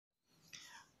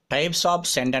Types of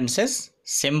sentences: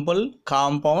 simple,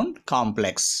 compound,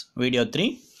 complex.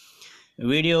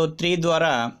 Video 3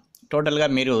 ద్వారా టోటల్గా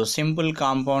మీరు సింపుల్,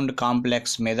 కాంపౌండ్,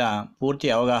 కాంప్లెక్స్ మీద పూర్తి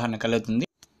అవగాహన కలుగుతుంది.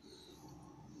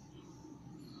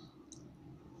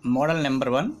 Model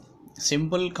number 1,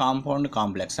 simple, compound,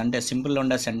 complex. అంటే సింపుల్లో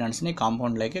ఉండే సెంటెన్స్ని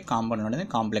కాంపౌండ్లోకి, కాంపౌండ్ ఉండేది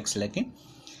కాంప్లెక్స్లోకి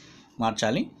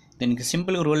మార్చాలి. దీనికి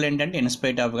సింపుల్ రూల్ ఏంటంటే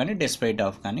ఇన్స్పైట్ ఆఫ్ కానీ, డిస్పైట్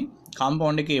ఆఫ్ కానీ,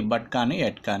 కాంపౌండ్కి బట్ కానీ,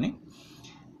 ఎట్ కానీ,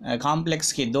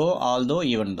 కాంప్లెక్స్కి దో, ఆల్ దో,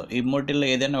 ఈవెన్ దో, ఈ మూటిల్లో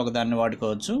ఏదైనా ఒకదాన్ని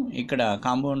వాడుకోవచ్చు. ఇక్కడ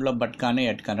కాంపౌండ్లో బట్ కానీ,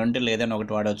 ఎట్ కానీ రెండులో ఏదైనా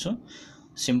ఒకటి వాడవచ్చు.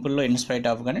 సింపుల్లో ఇన్స్పైట్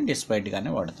ఆఫ్ కానీ, డిస్పైట్ కానీ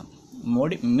వాడతాం.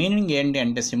 మీనింగ్ ఏంటి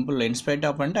అంటే సింపుల్లో ఇన్స్పైట్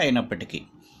ఆఫ్ అంటే అయినప్పటికీ,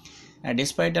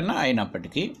 డిస్పైట్ అన్న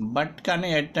అయినప్పటికీ, బట్ కానీ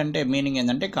ఎట్ అంటే మీనింగ్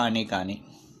ఏంటంటే కానీ,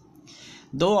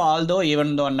 దో, ఆల్ దో,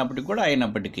 ఈవెన్ దో అన్నప్పటికీ కూడా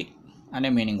అయినప్పటికీ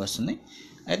అనే మీనింగ్ వస్తుంది.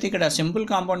 అయితే ఇక్కడ సింపుల్,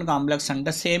 కాంపౌండ్, కాంప్లెక్స్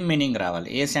అంటే సేమ్ మీనింగ్ రావాలి.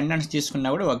 ఏ సెంటెన్స్ తీసుకున్నా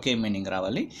కూడా ఒకే మీనింగ్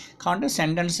రావాలి. కాబట్టి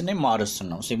సెంటెన్స్ని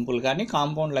మారుస్తున్నాం. సింపుల్ కానీ,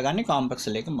 కాంపౌండ్లో కానీ,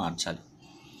 కాంప్లెక్స్లోకి మార్చాలి.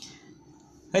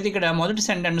 అయితే ఇక్కడ మొదటి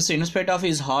sentence, in spite of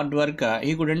his hard work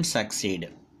he couldn't succeed.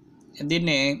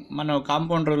 దీన్ని మనం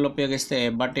కాంపౌండ్ రూల్ ఉపయోగిస్తే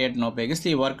బట్ ఎట్ను ఉపయోగిస్తే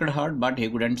ఈ worked hard but he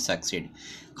couldn't succeed.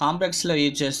 కాంప్లెక్స్లో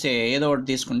యూజ్ చేస్తే ఏదో ఒకటి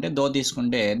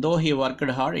తీసుకుంటే though he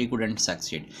worked hard he couldn't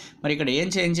succeed. మరి ఇక్కడ ఏం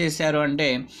చేంజ్ చేశారు అంటే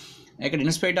ఇక్కడ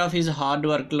ఇన్స్పైట్ ఆఫ్ హిజ్ హార్డ్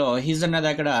వర్క్లో హిజ్ అనేది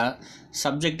అక్కడ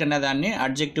సబ్జెక్ట్ అనే దాన్ని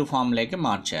అడ్జెక్టివ్ ఫామ్లోకి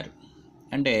మార్చారు.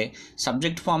 అంటే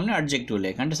సబ్జెక్ట్ ఫామ్ని అడ్జెక్టివ్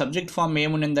లేక, అంటే సబ్జెక్ట్ ఫామ్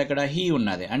ఏమున్నది అక్కడ హీ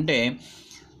ఉన్నది. అంటే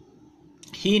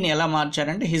హీని ఎలా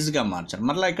మార్చారంటే హిజ్గా మార్చారు.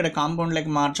 మరలా ఇక్కడ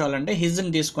కాంపౌండ్లోకి మార్చాలంటే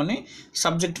హిజ్ని తీసుకొని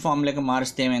సబ్జెక్ట్ ఫామ్లోకి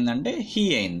మారిస్తే ఏమైందంటే హీ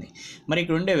అయింది. మరి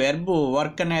ఇక్కడ ఉండే వెర్బ్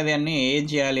వర్క్ అనేది అన్ని ఏం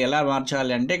చేయాలి, ఎలా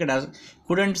మార్చాలి అంటే ఇక్కడ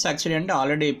కుడెంట్ సక్సీడ్ అంటే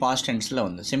ఆల్రెడీ పాస్ట్ టెన్స్లో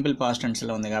ఉంది, సింపుల్ పాస్ట్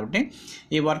టెన్స్లో ఉంది. కాబట్టి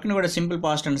ఈ వర్క్ని కూడా సింపుల్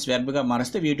పాస్ట్ టెన్స్ వెర్బ్గా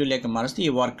మారిస్తే వీటిలోకి మారిస్తే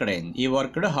ఈ వర్క్డ్ అయింది. ఈ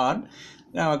వర్క్డ్ హార్డ్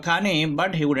కానీ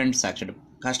బట్ హీ కుడెంట్ సక్సీడ్,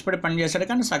 కష్టపడి పని చేశాడు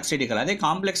కానీ సక్సీడ్ కాదు. అదే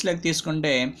కాంప్లెక్స్లోకి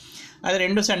తీసుకుంటే అది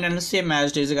రెండు సెంటెన్స్ సేమ్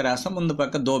యాజ్ ఈజ్గా రాస్తాం, ముందు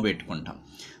పక్క దో పెట్టుకుంటాం.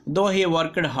 Though he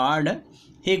worked hard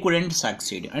he couldn't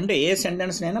succeed అంటే ఏ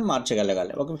సెంటెన్స్నైనా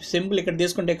మార్చగలగాలి. ఒక సింపుల్ ఇక్కడ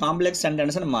తీసుకుంటే కాంప్లెక్స్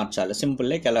సెంటెన్స్ని మార్చాలి,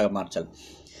 సింపుల్లోకి ఎలాగ మార్చాలి.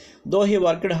 Though he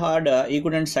worked hard he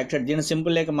couldn't succeed, దీన్ని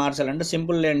సింపుల్లోకి మార్చాలంటే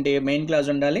సింపుల్ ఏంటి, మెయిన్ క్లాస్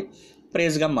ఉండాలి,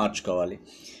 ప్రేజ్గా మార్చుకోవాలి.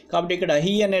 కాబట్టి ఇక్కడ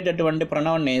హీ అనేటటువంటి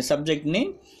ప్రొనౌన్ని సబ్జెక్ట్ని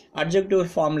అడ్జెక్టివ్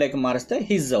ఫామ్లోకి మారిస్తే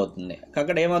హిజ్ అవుతుంది.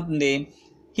 అక్కడ ఏమవుతుంది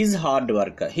హిజ్ హార్డ్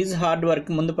వర్క్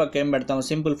ముందు పక్క ఏం పెడతాం,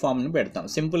 సింపుల్ ఫామ్ని పెడతాం.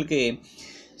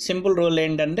 సింపుల్ రూల్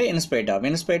ఏంటంటే ఇన్స్పైట్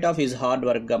ఆఫ్ హిజ్ హార్డ్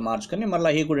వర్క్గా మార్చుకొని మళ్ళీ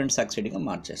హీ కుడెంట్ సక్సీడ్గా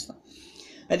మార్చేస్తాం.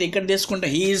 అయితే ఇక్కడ తీసుకుంటే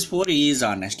he is poor, he is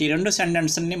honest, ఈ రెండు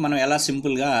సెంటెన్స్ని మనం ఎలా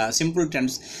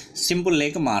సింపుల్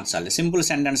లేక మార్చాలి, సింపుల్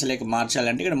సెంటెన్స్ లేక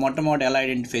మార్చాలంటే ఇక్కడ మొట్టమొదటి ఎలా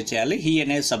ఐడెంటిఫై చేయాలి, హీ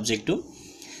అనేది సబ్జెక్టు,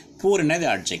 పూర్ అనేది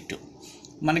అడ్జెక్టివ్.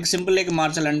 మనకి సింపుల్ లేక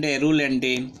మార్చాలంటే రూల్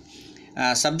ఏంటి,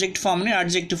 సబ్జెక్ట్ ఫామ్ని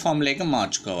అడ్జెక్టివ్ ఫామ్ లేక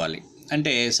మార్చుకోవాలి.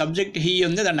 అంటే సబ్జెక్ట్ హీ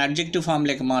ఉంది, దాన్ని అడ్జెక్టివ్ ఫామ్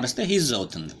లేక మారిస్తే హిజ్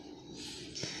అవుతుంది.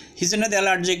 హిజ్ అనేది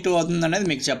ఎలా అడ్జెక్టివ్ అవుతుంది అనేది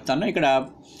మీకు చెప్తాను. ఇక్కడ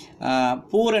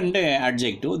పూర్ అంటే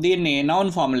అడ్జెక్టివ్, దీన్ని నౌన్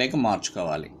ఫామ్ లేక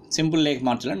మార్చుకోవాలి. సింపుల్ లేక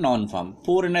మార్చాలంటే నౌన్ ఫామ్,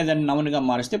 పూర్ అనేది దాన్ని నౌన్గా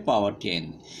మారిస్తే పావర్టీ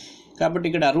అయింది. కాబట్టి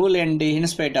ఇక్కడ రూల్ ఏంటి,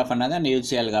 ఇన్స్పైట్ ఆఫ్ అనేది దాన్ని యూజ్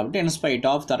చేయాలి. కాబట్టి ఇన్స్పైట్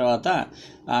ఆఫ్ తర్వాత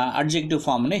అడ్జెక్టివ్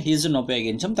ఫామ్ని హిజ్ను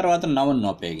ఉపయోగించాం, తర్వాత నౌన్ను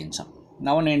ఉపయోగించాం.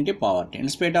 నౌన్ ఏంటి, poverty.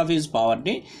 In spite of his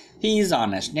poverty he is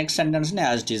honest. Next సెంటెన్స్ని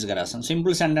as it ఈజ్గా రాసాం,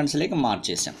 సింపుల్ సెంటెన్స్లోకి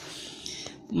మార్చేసాం.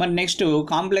 మరి నెక్స్ట్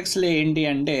కాంప్లెక్స్లో ఏంటి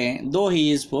అంటే though he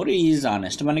is poor he is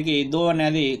honest. మనకి దో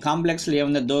అనేది కాంప్లెక్స్లో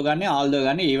ఏముంది, దో కానీ, ఆల్ దో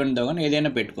కానీ, ఈవెన్ దో కానీ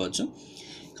ఏదైనా పెట్టుకోవచ్చు.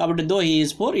 కాబట్టి though he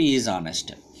is poor he is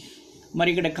honest.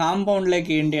 మరి ఇక్కడ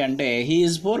కాంపౌండ్లోకి ఏంటి అంటే he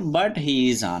is poor but he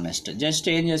is honest. Just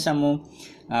ఏం చేసాము,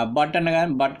 బట్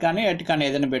కానీ ఎట్ కానీ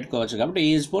ఏదైనా పెట్టుకోవచ్చు. కాబట్టి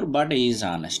he is poor but he is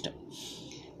honest.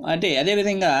 అంటే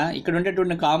అదేవిధంగా ఇక్కడ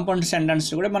ఉండేటువంటి కాంపౌండ్ సెంటెన్స్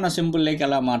కూడా మనం సింపుల్ లేక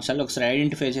ఎలా మార్చాలి ఒకసారి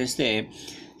ఐడెంటిఫై చేస్తే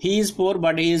he is poor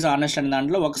but he is honest అనే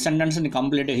దాంట్లో ఒక సెంటెన్స్ని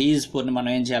కంప్లీట్ హీ ఈజ్ పూర్ని మనం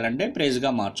ఏం చేయాలంటే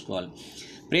ప్రేజ్గా మార్చుకోవాలి.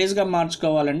 ప్రేజ్గా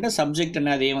మార్చుకోవాలంటే సబ్జెక్ట్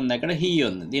అనేది ఏముంది అక్కడ హీ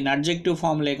ఉంది, దీన్ని అడ్జెక్టివ్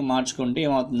ఫామ్ లేక మార్చుకుంటే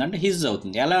ఏమవుతుందంటే హిజ్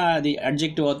అవుతుంది. ఎలా అది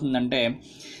అడ్జెక్టివ్ అవుతుందంటే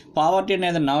పావర్టీ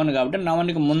అనేది నౌన్ కాబట్టి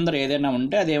నౌన్కి ముందర ఏదైనా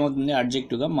ఉంటే అది ఏమవుతుంది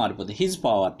అడ్జెక్టివ్గా మారిపోతుంది, హిజ్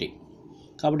పావర్టీ.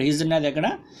 కాబట్టి హిజ్ అనేది అక్కడ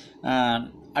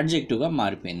అడ్జెక్టివ్గా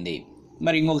మారిపోయింది.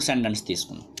 మరి ఇంకొక సెంటెన్స్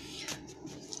తీసుకుందాం.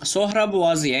 సోహ్రాబ్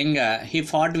was young he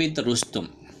fought with Rustam.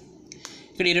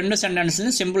 ఇక్కడ ఈ రెండు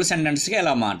సెంటెన్స్ని సింపుల్ సెంటెన్స్కి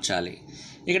ఎలా మార్చాలి.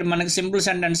 ఇక్కడ మనకి సింపుల్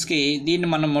సెంటెన్స్కి దీన్ని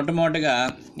మనం మొట్టమొదటిగా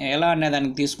ఎలా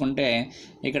అనేదానికి తీసుకుంటే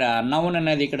ఇక్కడ నౌన్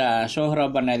అనేది ఇక్కడ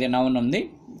సోహ్రాబ్ అనేది నౌన్ ఉంది,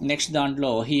 నెక్స్ట్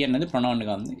దాంట్లో హీ అనేది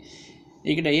ప్రొనౌన్గా ఉంది.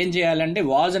 ఇక్కడ ఏం చేయాలంటే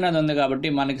వాజ్ అనేది ఉంది కాబట్టి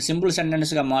మనకి సింపుల్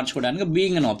సెంటెన్స్గా మార్చుకోవడానికి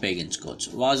బీయింగ్ను ఉపయోగించుకోవచ్చు.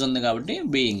 వాజ్ ఉంది కాబట్టి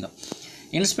బీయింగ్.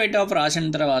 ఇన్స్పైట్ ఆఫ్ రాసిన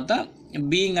తర్వాత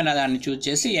బీయింగ్ అనే దాన్ని చూజ్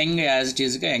చేసి young as it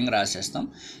ఈజ్గా young రాసేస్తాం.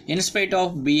 In spite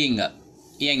of being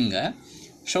young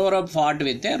sure of fought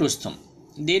with Rustam.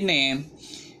 దీన్ని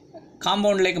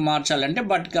కాంపౌండ్లోకి మార్చాలంటే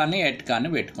బట్ కానీ ఎట్ కానీ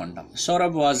పెట్టుకుంటాం.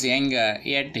 Saurabh was young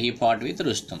at he fought with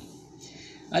Rustom.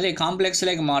 అదే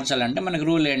కాంప్లెక్స్లోకి మార్చాలంటే మనకు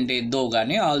రూల్ ఏంటి, దో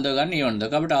కానీ ఆల్దో కానీ ఉండదు.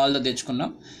 కాబట్టి ఆల్దో తెచ్చుకున్నాం.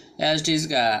 యాజ్ ఇట్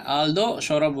ఈస్గా although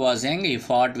Saurabh was young he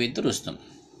fought with Rustom.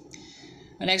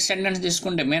 Next sentence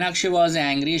తీసుకుంటే Meenakshi was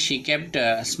angry she kept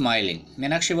smiling.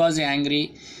 Meenakshi was angry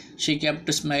she kept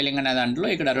smiling అనే దాంట్లో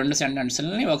ఇక్కడ రెండు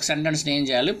సెంటెన్స్లని ఒక సెంటెన్స్ని ఏం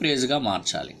చేయాలి, ప్రేజ్గా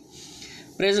మార్చాలి.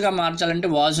 ప్రేజ్గా మార్చాలంటే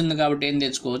వాజ్ ఉంది కాబట్టి ఏం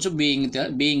తెచ్చుకోవచ్చు,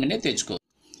 బీయింగ్నే తెచ్చుకోవచ్చు.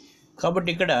 కాబట్టి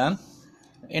ఇక్కడ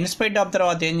ఇన్స్పైట్ ఆఫ్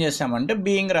తర్వాత ఏం చేసామంటే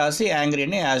బీయింగ్ రాసి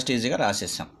యాంగ్రీని యాజ్ ఇట్ ఈజ్గా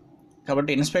రాసేసాం.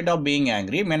 కాబట్టి in spite of being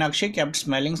angry Meenakshi kept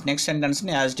smiling. Next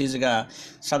సెంటెన్స్ని as it ఈజ్గా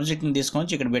సబ్జెక్ట్ని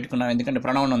తీసుకొని ఇక్కడ పెట్టుకున్నాం, ఎందుకంటే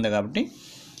ప్రొనౌన్ ఉంది కాబట్టి.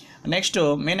 Next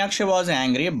Meenakshi was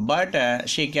angry but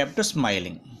she kept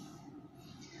smiling.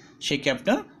 She kept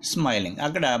smiling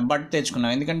అక్కడ బట్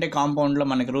తెచ్చుకున్నాం, ఎందుకంటే కాంపౌండ్లో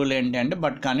మనకి రూల్ ఏంటి అంటే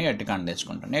బట్ కానీ ఎట్ కానీ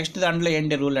తెచ్చుకుంటాం. నెక్స్ట్ దాంట్లో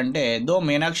ఏంటి రూల్ అంటే దో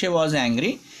Meenakshi was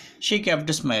angry she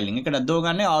kept smiling. ఇక్కడ దో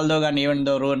కానీ ఆల్దో కానీ ఈవెన్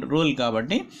దో రూల్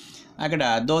కాబట్టి అక్కడ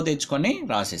దో తెచ్చుకొని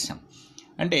రాసేసాం.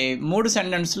 అంటే మూడు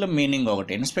సెంటెన్స్లో మీనింగ్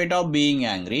ఒకటి. ఇన్స్పైట్ ఆఫ్ బీయింగ్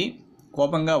యాంగ్రీ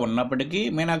కోపంగా ఉన్నప్పటికీ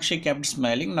మీనాక్షి కెప్ట్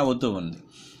స్మైలింగ్ నవ్వుతూ ఉంది.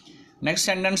 నెక్స్ట్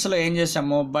సెంటెన్స్లో ఏం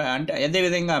చేసాము అంటే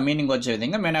అదేవిధంగా మీనింగ్ వచ్చే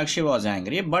విధంగా Meenakshi was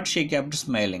angry but she kept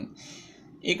smiling.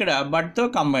 ఇక్కడ బట్తో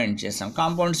కంబైన్ చేసాం.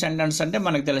 కాంపౌండ్ సెంటెన్స్ అంటే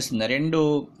మనకు తెలిసిందే, రెండు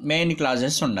మెయిన్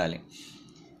క్లాజెస్ ఉండాలి.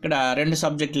 ఇక్కడ రెండు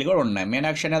సబ్జెక్టులు కూడా ఉన్నాయి.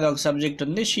 మీనాక్షి అనేది ఒక సబ్జెక్ట్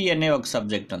ఉంది, షీ అనే ఒక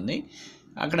సబ్జెక్ట్ ఉంది.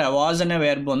 అక్కడ వాజ్ అనే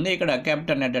వెర్బ్ ఉంది, ఇక్కడ కెప్ట్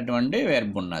అనేటటువంటి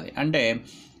వెర్బ్ ఉన్నది. అంటే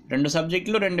రెండు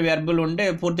సబ్జెక్టులు రెండు వెర్బులు ఉంటే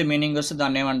పూర్తి మీనింగ్ వస్తే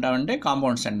దాన్ని ఏమంటామంటే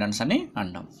కాంపౌండ్ సెంటెన్స్ అని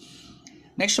అంటాం.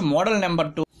 Next model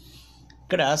number 2.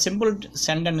 ఇక్కడ సింపుల్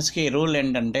సెంటెన్స్కి రూల్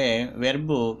ఏంటంటే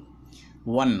verb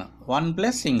one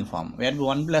plus ing form. Verb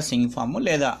 1 plus ing form,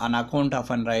 లేదా అన్ అకౌంట్ ఆఫ్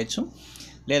అని రాయొచ్చు,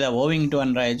 లేదా ఓవింగ్ టు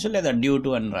అని రాయొచ్చు, లేదా డ్యూ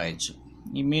టు అని రాయొచ్చు.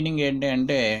 ఈ మీనింగ్ ఏంటి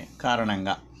అంటే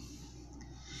కారణంగా,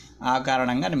 ఆ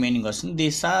కారణంగా మీనింగ్ వస్తుంది.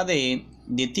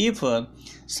 ది థీఫ్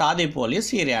సాది పోలీస్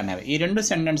ఈ రానవే. ఈ రెండు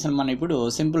సెంటెన్స్ని మనం ఇప్పుడు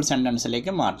సింపుల్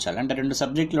సెంటెన్స్లోకి మార్చాలి. అంటే రెండు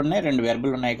సబ్జెక్టులు ఉన్నాయి, రెండు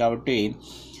వెర్బులు ఉన్నాయి. కాబట్టి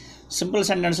సింపుల్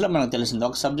సెంటెన్స్లో మనకు తెలిసింది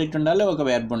ఒక సబ్జెక్ట్ ఉండాలి, ఒక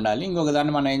వెర్బ్ ఉండాలి. ఇంకొక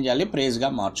దాన్ని మనం ఏం చేయాలి, ప్రేజ్గా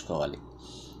మార్చుకోవాలి.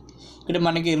 ఇక్కడ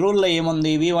మనకి రూల్లో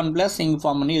ఏముంది, V1 ప్లస్ సింగ్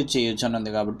ఫామ్ని యూజ్ చేయొచ్చు అని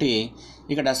ఉంది. కాబట్టి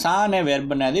ఇక్కడ సా అనే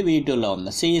వెర్బ్ అనేది V2లో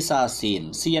ఉంది. సీ సా సీన్.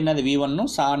 సి అనేది V1,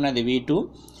 సా అనేది V2,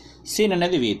 సీన్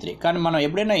అనేది V3. కానీ మనం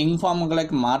ఎప్పుడైనా ఇంగ్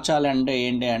ఫామ్లోకి మార్చాలంటే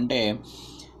ఏంటి అంటే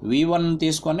V1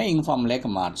 తీసుకొని ఇంగ్ ఫామ్లోకి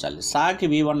మార్చాలి. సాకి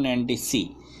V1 ఏంటి, సి.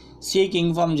 సికి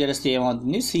ఇంగ్ ఫామ్ చేస్తే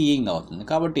ఏమవుతుంది, సీయింగ్ అవుతుంది.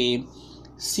 కాబట్టి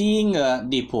సీయింగ్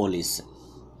ది పోలీస్.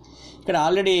 ఇక్కడ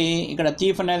ఆల్రెడీ ఇక్కడ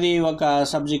థీఫ్ అనేది ఒక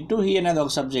సబ్జెక్టు, హీ అనేది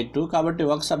ఒక సబ్జెక్టు. కాబట్టి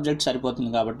ఒక సబ్జెక్ట్ సరిపోతుంది.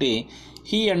 కాబట్టి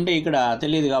హీ అంటే ఇక్కడ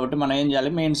తెలియదు కాబట్టి మనం ఏం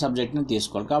చేయాలి, మెయిన్ సబ్జెక్ట్ని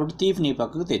తీసుకోవాలి. కాబట్టి థీఫ్ని ఈ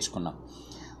పక్కకు తెచ్చుకున్నాం.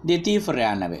 ది థీఫ్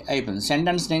ర్యాన్ అవే అయిపోయింది.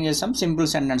 సెంటెన్స్ని ఏం చేస్తాం, సింపుల్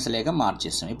సెంటెన్స్ లేక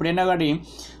మార్చేస్తాం. ఇప్పుడైనా కానీ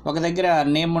ఒక దగ్గర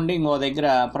నేమ్ ఉండి ఇంకో దగ్గర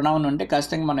ప్రొనౌన్ ఉంటే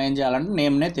ఖచ్చితంగా మనం ఏం చేయాలంటే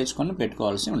నేమ్నే తెచ్చుకొని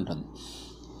పెట్టుకోవాల్సి ఉంటుంది.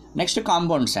 Next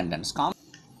compound sentence.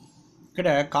 ఇక్కడ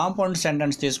కాంపౌండ్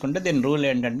సెంటెన్స్ తీసుకుంటే దీని రూల్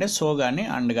ఏంటంటే సో కానీ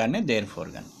అండ్ కానీ దేర్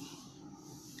ఫోర్ కానీ.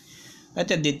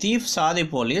 అయితే the thief saw the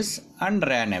police and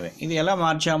Ryan అవే. ఇది ఎలా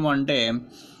మార్చాము అంటే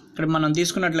ఇక్కడ మనం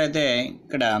తీసుకున్నట్లయితే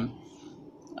ఇక్కడ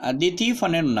ది థీఫ్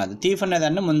అనేది ఉన్నది. థీఫ్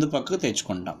అనేదాన్ని ముందు పక్కకు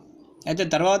తెచ్చుకుంటాం. అయితే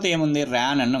తర్వాత ఏముంది,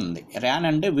 ర్యాన్ అని ఉంది. ర్యాన్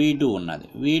అంటే V2 ఉన్నది.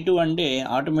 V2 అంటే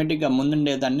ఆటోమేటిక్గా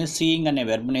ముందుండేదాన్ని సీయింగ్ అనే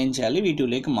వెర్బ్ని ఏం చేయాలి,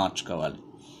 V2లోకి మార్చుకోవాలి.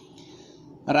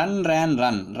 Run Ryan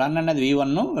run. రన్ అనేది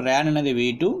V1, ర్యాన్ అనేది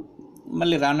V2,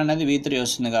 మళ్ళీ రన్ అనేది V3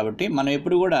 వస్తుంది. కాబట్టి మనం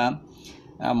ఎప్పుడు కూడా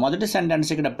మొదటి సెంటెన్స్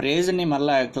ఇక్కడ ప్రేజ్ని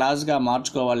మళ్ళీ క్లాజ్గా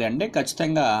మార్చుకోవాలి అంటే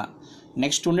ఖచ్చితంగా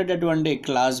నెక్స్ట్ ఉండేటటువంటి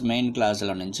క్లాజ్ మెయిన్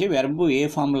క్లాజ్లో నుంచి వెర్బు ఏ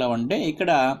ఫామ్లో ఉంటే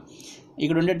ఇక్కడ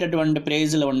ఉండేటటువంటి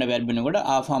ప్రేజ్లో ఉండే వెర్బ్ని కూడా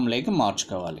ఆ ఫామ్లోకి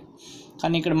మార్చుకోవాలి.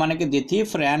 కానీ ఇక్కడ మనకి ది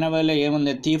థీఫ్ ర్యాన్ అవేలో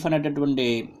ఏముంది, థీఫ్ అనేటటువంటి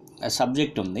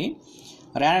సబ్జెక్ట్ ఉంది,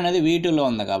 ర్యాన్ అనేది V2లో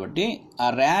ఉంది. కాబట్టి ఆ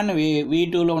ర్యాన్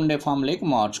V2లో ఉండే ఫామ్లోకి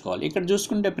మార్చుకోవాలి. ఇక్కడ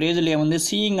చూసుకుంటే ప్రేజ్లో ఏముంది,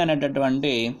 సీయింగ్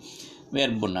అనేటటువంటి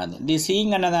వెర్బ్ ఉన్నది. ది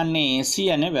సీయింగ్ అనేదాన్ని సి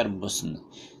అనే వెర్బ్ వస్తుంది.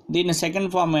 దీని సెకండ్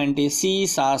ఫామ్ ఏంటి, సీ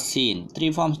సా సీన్. 3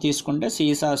 ఫామ్స్ తీసుకుంటే సీ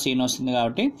సా సీన్ వస్తుంది.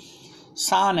 కాబట్టి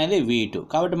సా అనేది V2.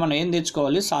 కాబట్టి మనం ఏం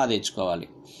తెచ్చుకోవాలి, సా తెచ్చుకోవాలి.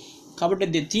 కాబట్టి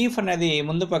ది థీఫ్ అనేది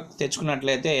ముందు పక్క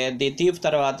తెచ్చుకున్నట్లయితే ది థీఫ్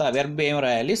తర్వాత వెర్బ్ ఏం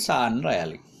రాయాలి, సా అని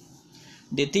రాయాలి.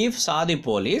 The thief saw the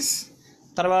police,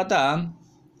 తర్వాత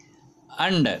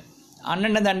అండ్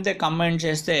అనేది కంబైన్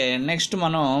చేస్తే నెక్స్ట్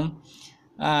మనం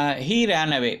హీ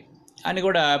ర్యాన్ అవే అని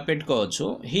కూడా పెట్టుకోవచ్చు.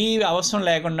 హీ అవసరం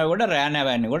లేకుండా కూడా ర్యాన్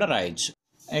అవే అని కూడా రాయొచ్చు.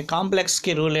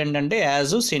 కాంప్లెక్స్కి రూల్ ఏంటంటే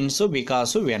యాజ్, సిన్స్,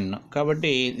 బికాస్, వెన్.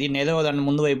 కాబట్టి దీన్ని ఏదో దాన్ని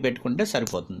ముందు వైపు పెట్టుకుంటే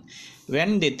సరిపోతుంది.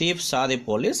 When the thief saw the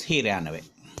police he Ryan అవే.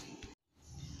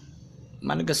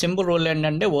 మనకి సింపుల్ రూల్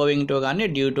ఏంటంటే ఓవింగ్ టు కానీ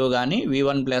డ్యూ టు కానీ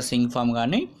V1 ప్లస్ సింగ్ ఫామ్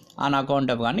కానీ ఆన్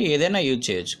అకౌంట్ ఆఫ్ కానీ ఏదైనా యూజ్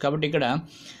చేయొచ్చు. కాబట్టి ఇక్కడ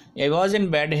I was in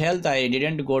bad health, I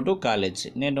didn't go to college.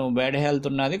 నేను బ్యాడ్ హెల్త్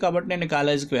ఉన్నది కాబట్టి నేను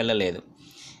కాలేజీకి వెళ్ళలేదు.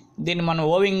 దీన్ని మనం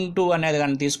ఓవింగ్ టు అనేది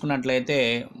కానీ తీసుకున్నట్లయితే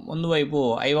ముందు వైపు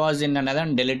ఐ వాజ్ ఇన్ అనేది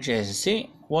డిలీట్ చేసేసి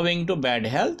owing to bad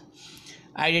health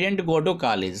I didn't go to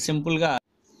college. సింపుల్గా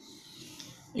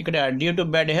ఇక్కడ due to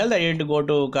bad health I didn't go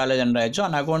to college అని రాయొచ్చు.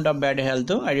 On account of bad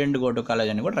health I didn't go to college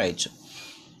అని కూడా రాయొచ్చు.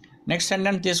 Next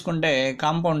sentence తీసుకుంటే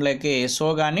కాంపౌండ్లోకి so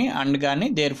కానీ and కానీ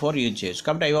దేర్ ఫోర్ యూజ్ చేయొచ్చు.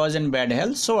 కాబట్టి I was in bad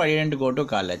health so I didn't go to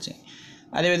college.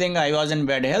 అదేవిధంగా I was in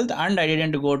bad health and I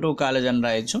didn't go to college అని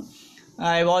రాయొచ్చు.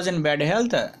 I was in bad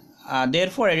health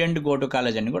there four I didn't go to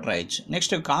college అని కూడా రాయొచ్చు.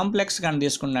 Next complex కానీ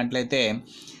తీసుకున్నట్లయితే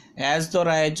యాజ్తో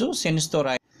రాయొచ్చు, సిన్స్తో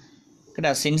రాయొచ్చు. ఇక్కడ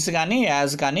సిన్స్ కానీ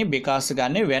యాజ్ కానీ బికాస్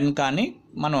కానీ వెన్ కానీ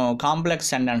మనం కాంప్లెక్స్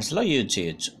సెంటెన్స్లో యూజ్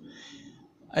చేయొచ్చు.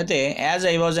 అయితే as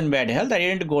I was in bad health I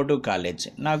didn't go to college.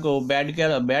 నాకు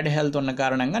బ్యాడ్ హెల్త్ ఉన్న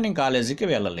కారణంగా నేను కాలేజీకి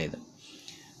వెళ్ళలేదు.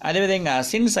 అదేవిధంగా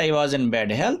since I was in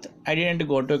bad health I didn't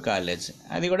go to college,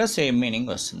 అది కూడా సేమ్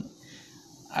మీనింగ్ వస్తుంది.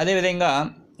 అదేవిధంగా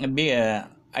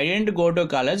I didn't go to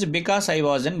college because I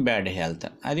was in bad health,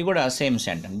 అది కూడా సేమ్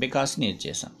సెంటెన్స్, బికాస్ని యూజ్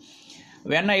చేసాం.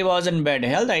 When I was in bad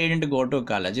health I didn't go to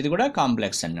college, ఇది కూడా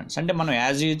complex sentence. అంటే మనం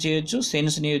యాజ్ యూజ్ చేయొచ్చు,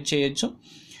 సిన్స్ని యూజ్ చేయొచ్చు,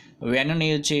 వెన్ని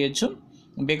యూజ్ చేయొచ్చు,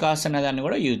 బికాస్ అనే దాన్ని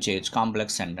కూడా యూజ్ చేయొచ్చు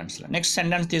కాంప్లెక్స్ సెంటెన్స్లో. నెక్స్ట్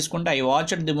సెంటెన్స్ తీసుకుంటే I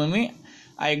watched the movie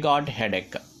I got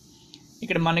headache.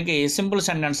 ఇక్కడ మనకి సింపుల్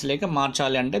సెంటెన్స్ లేక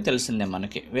మార్చాలి అంటే తెలిసిందే,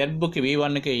 మనకి వెర్బ్కి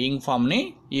V1కి ఇంగ్ ఫామ్ని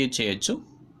యూజ్ చేయొచ్చు.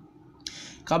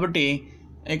 కాబట్టి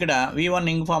ఇక్కడ V1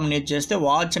 ఇంగ్ ఫామ్ని యూజ్ చేస్తే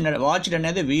వాచ్డ్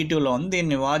అనేది V2లో ఉంది,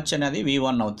 దీన్ని వాచ్ అనేది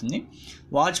V1 అవుతుంది.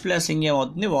 వాచ్ ప్లస్ ఇంగ్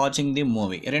ఏమవుతుంది, వాచింగ్ ది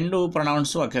మూవీ. రెండు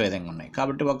ప్రొనౌన్స్ ఒకే విధంగా ఉన్నాయి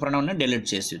కాబట్టి ఒక ప్రొనౌన్ని డిలీట్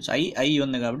చేసేయచ్చు. ఐ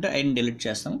ఉంది కాబట్టి ఐని డిలీట్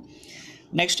చేస్తాము.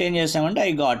 నెక్స్ట్ ఏం చేసామంటే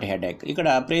ఐ గాట్ హెడేక్, ఇక్కడ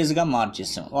ప్రేజ్గా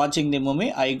మార్చేస్తాం. Watching the movie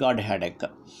I got headache,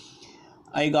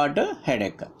 I got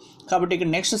headache. కాబట్టి ఇక్కడ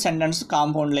నెక్స్ట్ సెంటెన్స్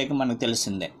కాంపౌండ్ లేక మనకు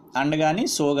తెలిసిందే, అండ్ కానీ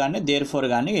సో కానీ దేర్ ఫోర్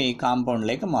కానీ కాంపౌండ్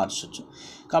లేక మార్చవచ్చు.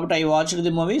 కాబట్టి I watched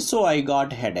the movie so I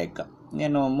got headache,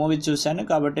 నేను మూవీ చూశాను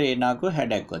కాబట్టి నాకు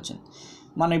హెడేక్ వచ్చింది.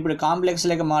 మనం ఇప్పుడు కాంప్లెక్స్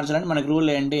లేక మార్చాలంటే మనకు రూల్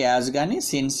ఏంటి, యాజ్ కానీ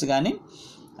సిన్స్ కానీ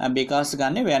బికాస్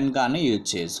కానీ వెన్ కానీ యూజ్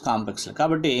చేయొచ్చు కాంప్లెక్స్లో.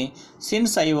 కాబట్టి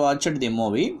since I watched the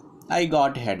movie I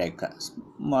got headache,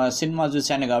 cinema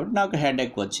చూశాను కాబట్టి నాకు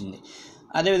హెడేక్ వచ్చింది.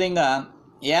 అదేవిధంగా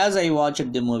as I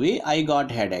watched the movie I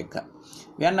got headache,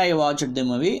 when I watched the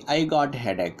movie I got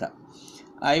headache,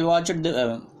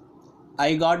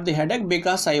 I got the headache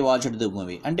because I watched the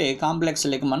movie. అంటే complex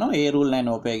లేక మనం ఏ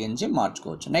రూల్నైనా ఉపయోగించి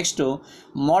మార్చుకోవచ్చు. Next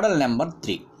model number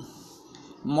 3.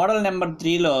 Model number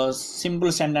 3లో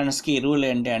simple సెంటెన్స్కి rule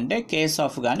ఏంటి అంటే case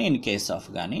of కానీ in case of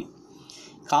కానీ,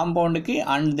 కాంపౌండ్కి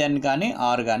and then కానీ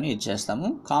ఆర్ కానీ ఇచ్చేస్తాము,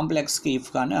 కాంప్లెక్స్కి ఇఫ్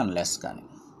కానీ అన్లెస్ కానీ.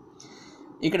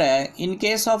 ఇక్కడ in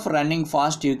case of running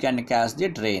fast you can catch the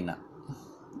train,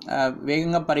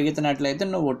 వేగంగా పరిగెత్తినట్లయితే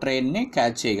నువ్వు ట్రైన్ని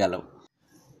క్యాచ్ చేయగలవు.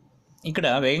 ఇక్కడ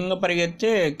వేగంగా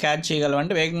పరిగెత్తే క్యాచ్ చేయగలవు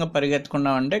అంటే వేగంగా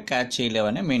పరిగెత్తుకున్నావు అంటే క్యాచ్ చేయలేవు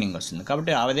అనే మీనింగ్ వస్తుంది.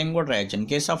 కాబట్టి ఆ విధంగా కూడా రాయొచ్చు. In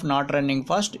case of not running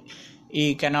fast ఈ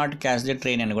కెనాట్ క్యాచ్ ది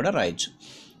ట్రైన్ అని కూడా రాయొచ్చు.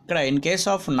 ఇక్కడ in case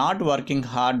of not working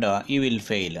hard you will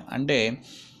fail, అంటే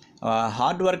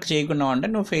హార్డ్ వర్క్ చేయకున్నావు అంటే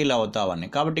నువ్వు ఫెయిల్ అవుతావని.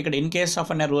 కాబట్టి ఇక్కడ ఇన్ కేస్ ఆఫ్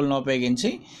అనే రూల్ని ఉపయోగించి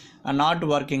not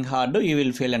working hard you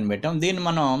will fail అని పెట్టాం. దీన్ని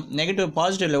మనం నెగిటివ్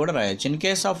పాజిటివ్లో కూడా రాయొచ్చు. In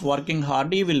case of working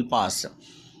hard you will pass,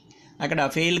 అక్కడ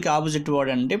ఫెయిల్కి ఆపోజిట్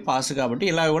వర్డ్ అంటే పాస్ కాబట్టి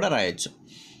ఇలా కూడా రాయొచ్చు.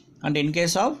 అంటే in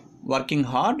case of working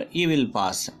hard you will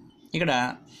pass. ఇక్కడ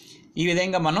ఈ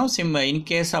విధంగా మనం ఇన్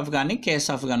కేస్ ఆఫ్ కానీ కేస్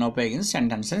ఆఫ్ కానీ ఉపయోగించి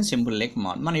సెంటెన్స్ని సింపుల్ లేక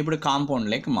మనం ఇప్పుడు కాంపౌండ్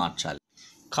లేక మార్చాలి.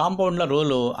 కాంపౌండ్లో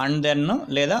రూలు అండ్ దెన్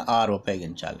లేదా ఆర్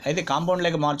ఉపయోగించాలి. అయితే కాంపౌండ్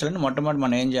లేక మార్చాలంటే మొట్టమొదటి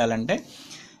మనం ఏం చేయాలంటే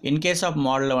ఇన్ కేస్ ఆఫ్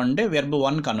మోడల్ అంటే వెర్బ్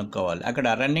 1 కనుక్కోవాలి. అక్కడ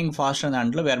రన్నింగ్ ఫాస్ట్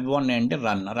దాంట్లో వెర్బ్ 1 ఏంటి,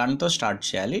 రన్తో స్టార్ట్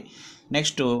చేయాలి.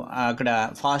 నెక్స్ట్ అక్కడ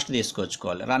fast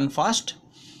తీసుకొచ్చుకోవాలి, run fast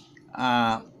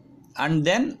and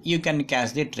then you can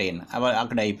catch the train,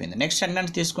 అక్కడ అయిపోయింది. నెక్స్ట్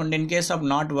సెంటెన్స్ తీసుకుంటే in case of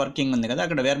not working ఉంది కదా,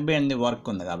 అక్కడ వెర్బ్ ఏంది, వర్క్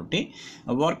ఉంది కాబట్టి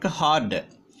work hard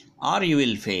are you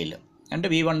will fail అంటే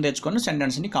V1 తెచ్చుకొని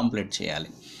సెంటెన్స్ని కంప్లీట్ చేయాలి.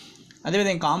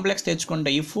 అదేవిధంగా కాంప్లెక్స్ తెచ్చుకుంటే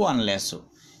ఇఫ్ అన్లెస్,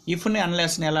 ఇఫ్ని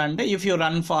అన్లెస్ని ఎలా అంటే if you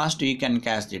run fast you can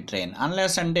catch the train,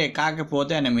 unless అంటే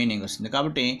కాకపోతే అనే మీనింగ్ వస్తుంది.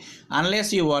 కాబట్టి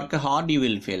unless you work hard you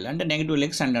will fail అంటే నెగిటివ్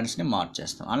లెక్ సెంటెన్స్ని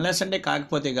మార్చేస్తాం. అన్లెస్ అంటే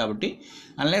కాకపోతే కాబట్టి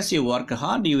unless you work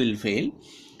hard you will fail,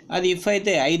 అది ఇఫ్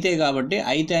అయితే కాబట్టి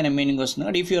అయితే అనే మీనింగ్ వస్తుంది.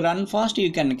 కాబట్టి if you run fast you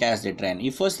can catch the train.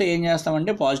 If వస్తే ఏం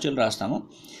చేస్తామంటే పాజిటివ్ రాస్తాము,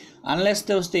 అన్లెస్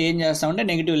వస్తే ఏం చేస్తామంటే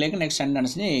నెగిటివ్ లేక నెక్స్ట్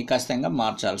సెంటెన్స్ని ఖచ్చితంగా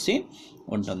మార్చాల్సి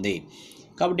ఉంటుంది.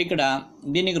 కాబట్టి ఇక్కడ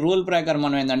దీనికి రూల్ ప్రకారం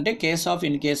మనం ఏంటంటే case of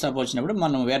in case of వచ్చినప్పుడు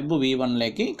మనం వెర్బ్ V1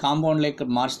 లేకి కాంపౌండ్ లేక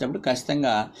మార్చేటప్పుడు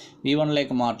ఖచ్చితంగా V1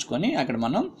 లేక మార్చుకొని అక్కడ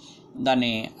మనం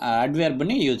దాన్ని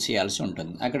అడ్వెర్బ్ని యూజ్ చేయాల్సి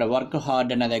ఉంటుంది. అక్కడ వర్క్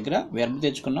హార్డ్ అనే దగ్గర వెర్బ్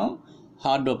తెచ్చుకున్నాం,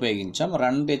 హార్డ్ ఉపయోగించాం,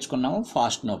 రన్ తెచ్చుకున్నాము,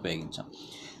 ఫాస్ట్ను ఉపయోగించాం.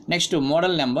 Next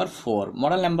model number 4.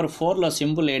 Model number 4లో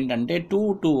simple ఏంటంటే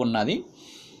 2 ఉన్నది.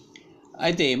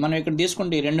 అయితే మనం ఇక్కడ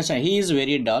తీసుకుంటే ఈ రెండు హీ ఈజ్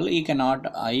వెరీ డల్,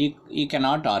 ఈ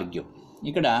కెనాట్ ఆర్గ్యూ.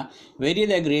 ఇక్కడ వెరీ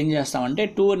దగ్గర ఏం చేస్తామంటే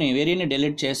వెరీని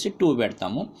డెలీట్ చేసి 2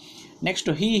 పెడతాము. నెక్స్ట్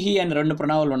హీ అని 2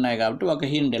 ప్రణాళికలు ఉన్నాయి కాబట్టి ఒక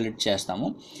హీని డెలీట్ చేస్తాము.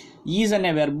 ఈజ్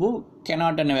అనే వెర్బు,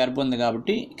 కెనాట్ అనే వెర్బు ఉంది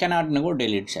కాబట్టి కెనాట్ని కూడా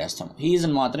డెలీట్ చేస్తాం,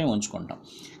 హీజ్ని మాత్రమే ఉంచుకుంటాం.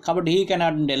 కాబట్టి హీ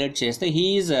కెనాట్ని డెలీట్ చేస్తే హీ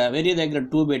ఈజ్ వెరీ దగ్గర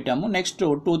 2 పెట్టాము. నెక్స్ట్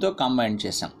 2తో కంబైన్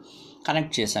చేసాం,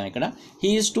 కనెక్ట్ చేసాం. ఇక్కడ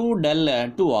he is two dull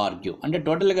to argue అంటే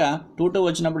టోటల్గా 2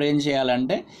 వచ్చినప్పుడు ఏం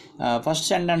చేయాలంటే ఫస్ట్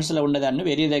సెంటెన్స్లో ఉండేదాన్ని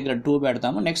వెరీ దగ్గర 2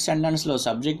 పెడతాము. నెక్స్ట్ సెంటెన్స్లో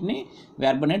సబ్జెక్ట్ని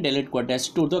వెర్బ్ని డెలీట్ కొట్టేసి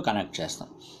 2తో కనెక్ట్ చేస్తాం.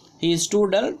 He is two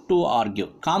dull to argue.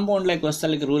 కాంపౌండ్లోకి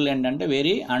వస్తే రూల్ ఏంటంటే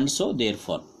very and so there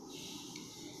four.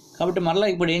 కాబట్టి మళ్ళీ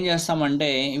ఇప్పుడు ఏం చేస్తామంటే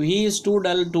he is two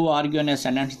dull to argue అనే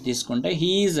సెంటెన్స్ తీసుకుంటే హీ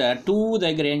ఈజ్ 2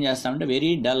 దగ్గర ఏం చేస్తామంటే వెరీ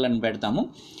డల్ అని పెడతాము.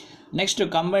 నెక్స్ట్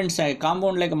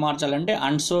కాంపౌండ్లోకి మార్చాలంటే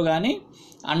అండ్ సో కానీ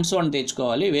అండ్ సో అని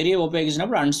తెచ్చుకోవాలి. వెరీ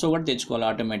ఉపయోగించినప్పుడు అండ్ సో కూడా తెచ్చుకోవాలి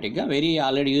ఆటోమేటిక్గా. వెరీ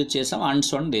ఆల్రెడీ యూజ్ చేసాం, అండ్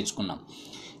సో అని తెచ్చుకున్నాం.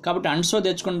 కాబట్టి అండ్ సో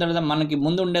తెచ్చుకున్న తర్వాత మనకి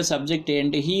ముందు ఉండే సబ్జెక్ట్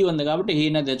ఏంటి, హీ ఉంది కాబట్టి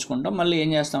హీనే తెచ్చుకుంటాం. మళ్ళీ ఏం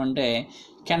చేస్తామంటే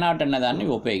కెనాట్ అనే దాన్ని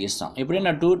ఉపయోగిస్తాం.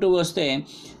 ఎప్పుడైనా 2 వస్తే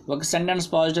ఒక సెంటెన్స్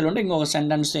పాజిటివ్ ఉంటే ఇంకొక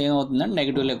సెంటెన్స్ ఏమవుతుందంటే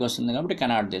నెగిటివ్లోకి వస్తుంది కాబట్టి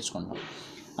కెనాట్ తెచ్చుకుంటాం.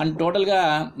 అండ్ టోటల్గా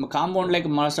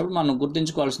కాంపౌండ్లోకి మార్చినప్పుడు మనం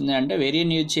గుర్తుంచుకోవాల్సింది అంటే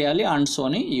వెరీని యూజ్ చేయాలి, అండ్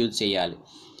సోని యూజ్ చేయాలి.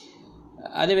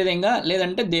 అదేవిధంగా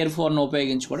లేదంటే దేర్ ఫోర్ను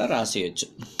ఉపయోగించి కూడా రాసేయచ్చు.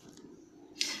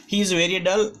 He is very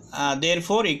dull there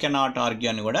four ఈ కెనాట్ ఆర్గ్యూ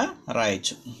అని కూడా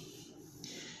రాయొచ్చు.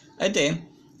 అయితే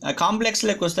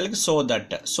కాంప్లెక్స్లోకి వస్తే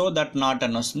సో దట్ నాట్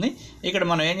అని వస్తుంది. ఇక్కడ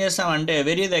మనం ఏం చేస్తామంటే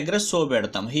వెరీ దగ్గర సో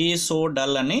పెడతాం. హీ సో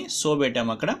డల్ అని సో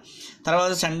పెట్టాము అక్కడ.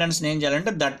 తర్వాత సెంటెన్స్ని ఏం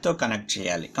చేయాలంటే దట్తో కనెక్ట్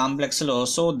చేయాలి. కాంప్లెక్స్లో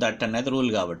సో దట్ అనేది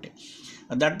రూల్ కాబట్టి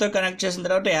దట్తో కనెక్ట్ చేసిన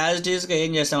తర్వాత యాజ్ ఇట్ ఈజ్గా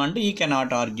ఏం చేస్తామంటే ఈ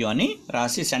కెనాట్ ఆర్గ్యూ అని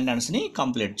రాసి సెంటెన్స్ని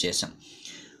కంప్లీట్ చేసాం.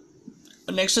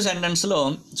 నెక్స్ట్ సెంటెన్స్లో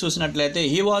చూసినట్లయితే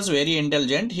he was very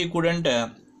intelligent, he couldn't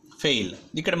fail.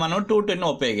 ఇక్కడ మనం 2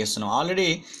 ఉపయోగిస్తున్నాం. ఆల్రెడీ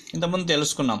ఇంతకుముందు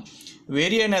తెలుసుకున్నాం.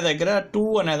 వెరీ అనే దగ్గర 2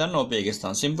 అనేదాన్ని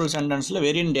ఉపయోగిస్తాం. సింపుల్ సెంటెన్స్లో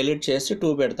వెరీని డెలీట్ చేసి 2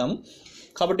 పెడతాము.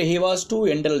 కాబట్టి హీ వాజ్ టూ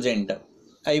ఇంటెలిజెంట్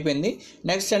అయిపోయింది.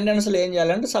 నెక్స్ట్ సెంటెన్స్లో ఏం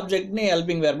చేయాలంటే సబ్జెక్ట్ని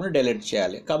హెల్పింగ్ వెర్బ్ని డెలీట్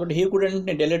చేయాలి. కాబట్టి హీ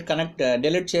కుడెంట్ని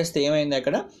డెలీట్ చేస్తే ఏమైంది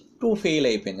అక్కడ 2 ఫెయిల్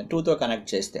అయిపోయింది 2తో కనెక్ట్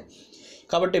చేస్తే.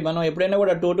 కాబట్టి మనం ఎప్పుడైనా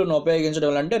కూడా 2ను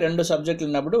ఉపయోగించడం అంటే 2 సబ్జెక్టులు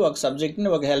ఉన్నప్పుడు ఒక సబ్జెక్ట్ని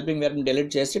ఒక హెల్పింగ్ వెర్బ్ని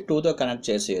డెలీట్ చేసి 2తో కనెక్ట్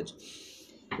చేసేయచ్చు.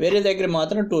 వేరే దగ్గర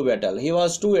మాత్రం 2 పెట్టాలి. He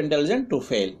was too intelligent to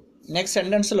fail. Next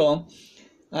సెంటెన్స్లో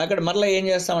అక్కడ మరలా ఏం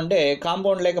చేస్తామంటే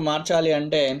కాంపౌండ్లోకి మార్చాలి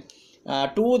అంటే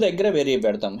 2 దగ్గర వెరీ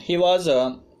పెడతాం. He was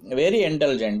very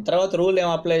intelligent. తర్వాత రూల్ ఏం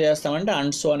అప్లై చేస్తామంటే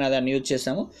అండ్ సో అనే దాన్ని యూజ్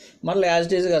చేసాము. మళ్ళీ యాజ్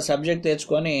ఇట్ ఈజ్గా సబ్జెక్ట్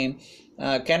తెచ్చుకొని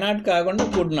కెనాట్ కాకుండా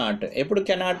కుడ్ నాట్. ఎప్పుడు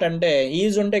కెనాట్ అంటే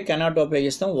ఈజ్ ఉంటే కెనాట్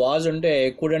ఉపయోగిస్తాం, వాజ్ ఉంటే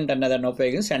కుడెంట్ అనే దాన్ని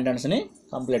ఉపయోగించి సెంటెన్స్ని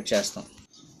కంప్లీట్ చేస్తాం.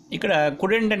 ఇక్కడ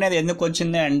కుడెంట్ అనేది ఎందుకు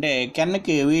వచ్చింది అంటే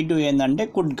కెన్కి V2 ఏంటంటే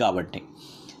కుడ్ కాబట్టి.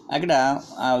 అక్కడ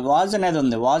వాజ్ అనేది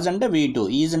ఉంది. వాజ్ అంటే V2,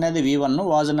 ఈజ్ అనేది V1,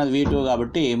 వాజ్ అనేది V2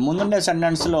 కాబట్టి ముందుండే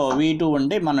సెంటెన్స్లో V2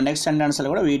 ఉంటే మన నెక్స్ట్ సెంటెన్స్లో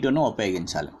కూడా V2ను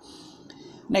ఉపయోగించాలి.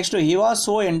 Next he was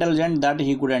so intelligent that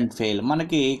he couldn't fail.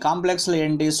 మనకి కాంప్లెక్స్లో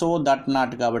ఏంటి సో దట్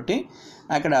నాట్ కాబట్టి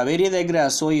అక్కడ వెరీ దగ్గర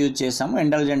సో యూజ్ చేసాము,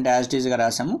 ఇంటెలిజెంట్ యాజ్ ఇట్ ఈజ్గా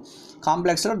రాసాము.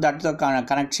 కాంప్లెక్స్లో దట్తో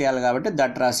కనెక్ట్ చేయాలి కాబట్టి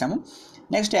దట్ రాసాము.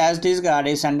 నెక్స్ట్ యాజ్ ఇట్ ఈజ్గా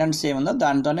ఆడే సెంటెన్స్ ఏముందో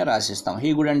దాంతోనే రాసిస్తాం.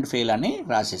 హీ కుడెంట్ ఫెయిల్ అని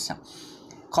రాసిస్తాం.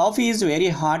 కాఫీ ఈజ్ వెరీ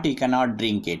హాట్, ఈ కెనాట్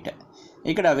డ్రింక్ ఇట్.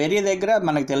 ఇక్కడ వెరీ దగ్గర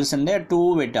మనకు తెలిసిందే 2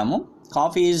 పెట్టాము.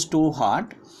 Coffee is too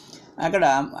hot.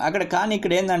 అక్కడ కానీ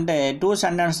ఇక్కడ ఏంటంటే 2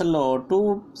 సెంటెన్స్లో 2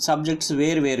 సబ్జెక్ట్స్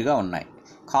వేరుగా ఉన్నాయి.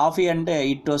 కాఫీ అంటే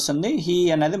ఇట్ వస్తుంది, హీ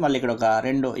అనేది మళ్ళీ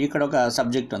ఇక్కడ ఒక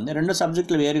సబ్జెక్ట్ ఉంది. 2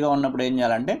 సబ్జెక్టులు వేరుగా ఉన్నప్పుడు ఏం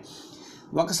చేయాలంటే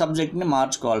ఒక సబ్జెక్ట్ని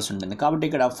మార్చుకోవాల్సి ఉంటుంది. కాబట్టి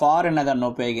ఇక్కడ ఫార్ అనే దాన్ని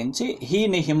ఉపయోగించి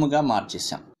హీని హిమ్గా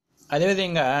మార్చేసాం.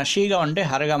 అదేవిధంగా షీగా ఉంటే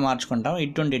హర్గా మార్చుకుంటాం,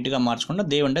 ఇట్ ఉంటే ఇటుగా మార్చుకుంటాం,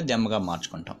 దే ఉంటే దెమ్గా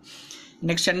మార్చుకుంటాం.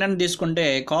 నెక్స్ట్ సెంటెన్స్ తీసుకుంటే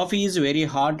coffee is very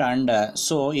hot and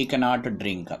so ఈ కెనాట్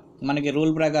డ్రింక్. మనకి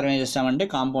రూల్ ప్రకారం ఏం చేస్తామంటే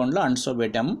కాంపౌండ్లో అండ్ సో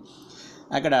పెట్టాము.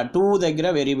 అక్కడ 2 దగ్గర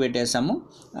వెరీ పెట్టేసాము.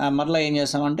 మరలా ఏం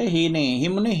చేస్తామంటే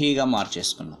హిమ్ని హీగా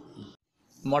మార్చేసుకున్నాం.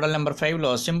 మోడల్ నెంబర్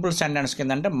 5లో సింపుల్ సెంటెన్స్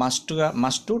కింద అంటే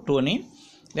మస్ట్ టూని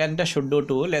లేదంటే షుడ్ డూ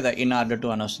 2 లేదా ఇన్ ఆర్డర్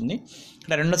 2 అని వస్తుంది.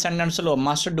 ఇక్కడ 2 సెంటెన్స్లో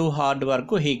must do hard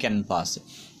work, he can pass.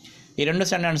 ఈ 2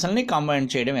 సెంటెన్స్ని కంబైన్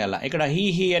చేయడం ఎలా? ఇక్కడ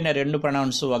హీ అనే 2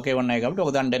 ప్రొనౌన్స్ ఒకే ఉన్నాయి కాబట్టి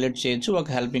ఒకదాన్ని డెలీట్ చేయొచ్చు, ఒక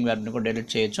హెల్పింగ్ వెర్బ్ని కూడా డెలీట్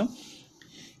చేయొచ్చు.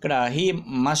 ఇక్కడ హీ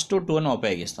మస్ట్ 2ను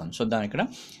ఉపయోగిస్తాం. చూద్దాం. ఇక్కడ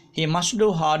he must do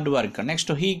hard work.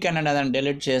 Next he can అనే దాన్ని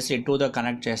డెలీట్ చేసి 2తో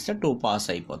కనెక్ట్ చేస్తే 2 పాస్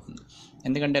అయిపోతుంది.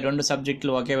 ఎందుకంటే 2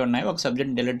 సబ్జెక్టులు ఒకే ఉన్నాయి, ఒక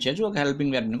సబ్జెక్ట్ డెలీట్ చేయొచ్చు, ఒక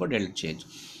హెల్పింగ్ వెర్బ్ని కూడా డెలీట్ చేయొచ్చు.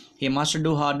 He must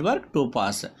do hard work, 2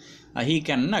 pass. He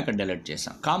can అక్కడ డెలీట్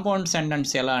చేసాం. కాంపౌండ్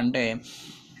సెంటెన్స్ ఎలా అంటే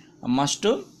మస్ట్,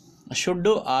 షుడ్,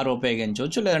 ఆర్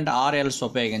ఉపయోగించవచ్చు, లేదంటే ఆర్ ఎల్స్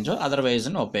ఉపయోగించవచ్చు,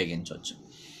 అదర్వైజ్ని ఉపయోగించవచ్చు.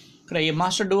 ఇక్కడ ఈ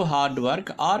master do hard work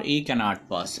or ఈ కెనాట్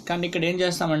పాస్. కానీ ఇక్కడ ఏం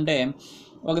చేస్తామంటే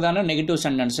ఒకదాన్ని నెగిటివ్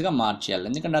సెంటెన్స్గా మార్చేయాలి.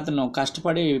 ఎందుకంటే అతను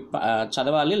కష్టపడి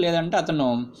చదవాలి, లేదంటే అతను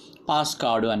పాస్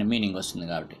కాడు అని మీనింగ్ వస్తుంది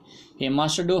కాబట్టి. ఈ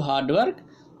master do hard work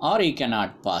or ఈ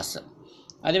కెనాట్ పాస్.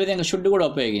 అదేవిధంగా షుడ్ కూడా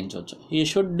ఉపయోగించవచ్చు. ఈ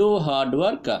should do hard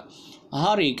work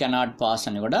or ఈ కెనాట్ పాస్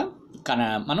అని కూడా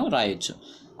మనం రాయొచ్చు.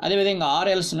 అదేవిధంగా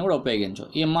ఆర్ ఎల్స్ని కూడా ఉపయోగించు.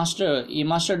 ఈ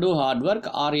must do hard work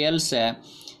or else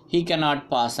he cannot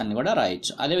pass అని కూడా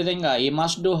రాయొచ్చు. అదేవిధంగా ఈ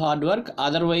must do hard work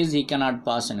otherwise he cannot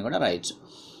pass అని కూడా రాయొచ్చు.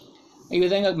 ఈ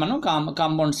విధంగా మనం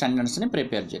కాంపౌండ్ సెంటెన్స్ని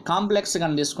ప్రిపేర్ చేయాలి. కాంప్లెక్స్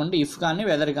కానీ తీసుకుంటే ఇఫ్ కానీ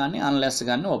వెదర్ కానీ అన్లెస్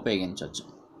కానీ ఉపయోగించవచ్చు.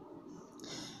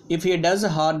 If he does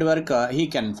hard work he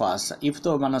can pass.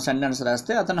 ఇఫ్తో మనం సెంటెన్స్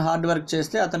రాస్తే అతను హార్డ్ వర్క్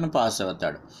చేస్తే అతను పాస్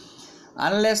అవుతాడు.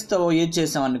 అన్లెస్తో యూజ్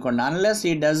చేసాం అనుకోండి, unless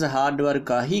he does hard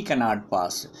work he cannot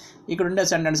pass. ఇక్కడ ఉండే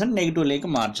సెంటెన్స్ నెగిటివ్ లేక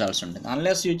మార్చాల్సి ఉంటుంది.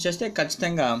 అన్లెస్ యూజ్ చేస్తే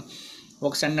ఖచ్చితంగా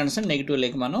ఒక సెంటెన్స్ నెగిటివ్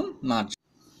లేక మనం మార్చాలి.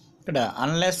 ఇక్కడ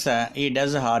unless he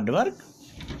does hard work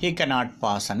he cannot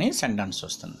pass అని సెంటెన్స్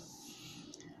వస్తుంది.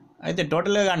 అయితే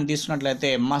టోటల్గా కానీ తీసుకున్నట్లయితే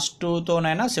must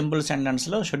టూతోనైనా simple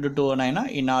సెంటెన్స్లో should టూనైనా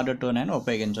in order టూనైనా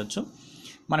ఉపయోగించవచ్చు.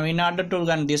 మనం ఇన్ ఆర్డర్ టూ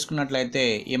కానీ తీసుకున్నట్లయితే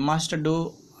ఈ must do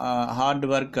hard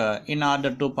work in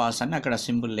order to pass అని అక్కడ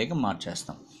సింపుల్ లేక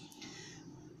మార్చేస్తాం.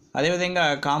 అదేవిధంగా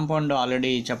కాంపౌండ్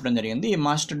ఆల్రెడీ చెప్పడం జరిగింది. ఈ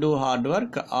must do hard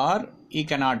work or ఈ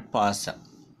కెనాట్ పాస్.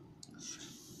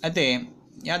 అయితే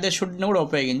అదే షుడ్ని కూడా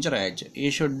ఉపయోగించి రాయొచ్చు. ఈ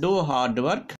should do hard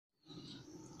work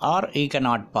or ఈ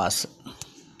కెనాట్ పాస్.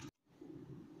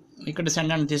 ఇక్కడ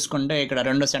సెంటెన్స్ తీసుకుంటే ఇక్కడ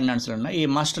రెండు సెంటెన్స్లు ఉన్నాయి. ఈ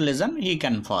must listen he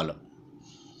can follow.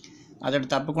 అతడు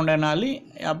తప్పకుండా వినాలి,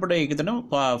 అప్పుడు ఇతను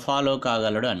ఫాలో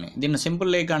కాగలడు అని. దీన్ని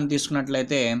సింపుల్ లేక అని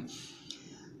తీసుకున్నట్లయితే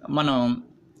మనం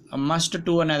మస్ట్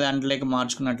టు అనే దాంట్లోకి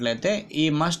మార్చుకున్నట్లయితే ఈ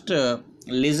must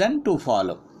listen to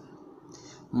follow.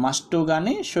 Must to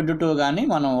కానీ షుడ్ టు కానీ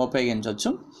మనం ఉపయోగించవచ్చు.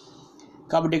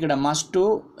 కాబట్టి ఇక్కడ must to,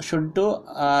 should to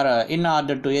are in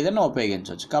order to ఏదైనా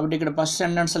ఉపయోగించవచ్చు. కాబట్టి ఇక్కడ ఫస్ట్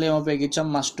సెంటెన్స్లో ఏం ఉపయోగించాం,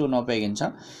 must టును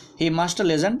ఉపయోగించాం. He must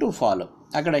listen to follow.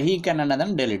 అక్కడ హీ కెన్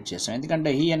అనేదాన్ని డెలీట్ చేసాం, ఎందుకంటే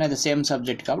హీ అనేది సేమ్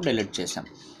సబ్జెక్ట్ కాబట్టి డెలీట్ చేసాం.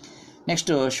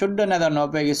 నెక్స్ట్ షుడ్ అనేదాన్ని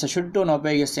ఉపయోగిస్తే, షుడ్ టును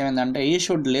ఉపయోగిస్తే ఏమైందంటే ఈ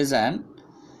షుడ్ లిజన్.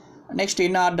 నెక్స్ట్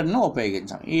ఇన్ ఆర్డర్ను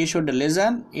ఉపయోగించాం. ఈ should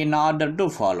listen in order to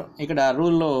follow. ఇక్కడ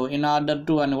రూల్లో ఇన్ ఆర్డర్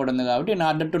టు అని కూడా ఉంది కాబట్టి ఇన్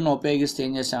ఆర్డర్ టును ఉపయోగిస్తే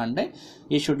ఏం చేసామంటే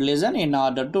ఈ should listen in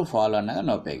order to follow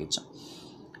అనేదాన్ని ఉపయోగించాం.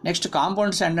 నెక్స్ట్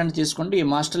కాంపౌండ్ సెంటెన్స్ తీసుకుంటే ఈ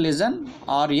మస్ట్ లిజన్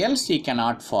ఆర్ ఎల్స్ ఈ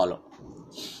కెనాట్ ఫాలో.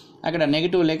 అక్కడ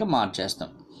నెగిటివ్ లేక మార్చేస్తాం,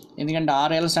 ఎందుకంటే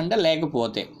ఆర్ ఎల్స్ అంటే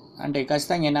లేకపోతే, అంటే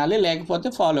ఖచ్చితంగా వినాలి, లేకపోతే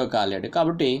ఫాలో కాలేడు.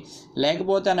 కాబట్టి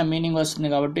లేకపోతే అనే మీనింగ్ వస్తుంది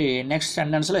కాబట్టి నెక్స్ట్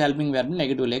సెంటెన్స్లో హెల్పింగ్ వెర్బ్ని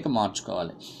నెగిటివ్ లేక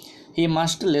మార్చుకోవాలి. He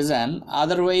must listen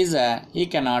otherwise he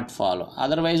cannot follow.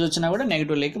 Otherwise వచ్చినా కూడా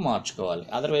నెగిటివ్ లేక మార్చుకోవాలి.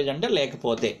 అదర్వైజ్ అంటే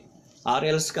లేకపోతే, ఆర్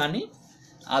ఎల్స్ కానీ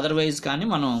అదర్వైజ్ కానీ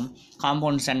మనం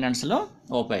కాంపౌండ్ సెంటెన్స్లో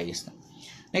ఉపయోగిస్తాం.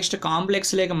 నెక్స్ట్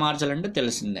కాంప్లెక్స్ లేక మార్చాలంటే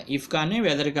తెలిసిందే, ఇఫ్ కానీ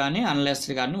వెదర్ కానీ అన్లెస్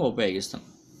కానీ ఉపయోగిస్తాం.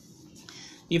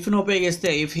 ఇఫ్ను ఉపయోగిస్తే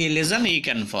if he listen he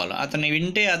can follow. అతను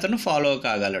వింటే అతను ఫాలో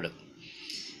కాగలడు,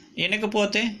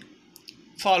 వినకపోతే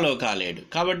ఫాలో కాలేడు.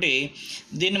 కాబట్టి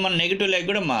దీన్ని మనం నెగిటివ్ లేక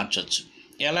కూడా మార్చవచ్చు.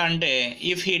 ఎలా అంటే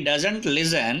if he doesn't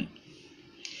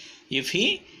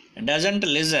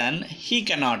listen he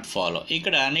cannot follow.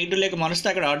 ఇక్కడ నెగిటివ్ లేక మారిస్తే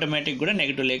అక్కడ ఆటోమేటిక్ కూడా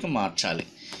నెగిటివ్ లేక మార్చాలి.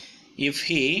 If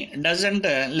he doesn't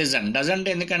listen, doesn't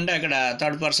ఎందుకంటే అక్కడ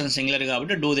థర్డ్ పర్సన్ సింగులర్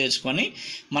కాబట్టి డూ తెచ్చుకొని,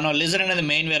 మనం లిజన్ అనేది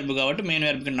మెయిన్ వెర్బ్ కాబట్టి మెయిన్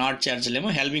వెర్బ్కి నాట్ చేర్చలేము,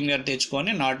 హెల్పింగ్ వెర్బ్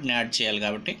తెచ్చుకొని నాట్ని యాడ్ చేయాలి.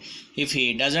 కాబట్టి if he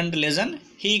doesn't listen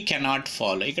he cannot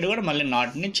follow. ఇక్కడ కూడా మళ్ళీ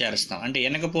నాట్ని చేరుస్తాం, అంటే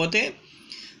వినకపోతే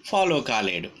ఫాలో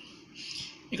కాలేడు.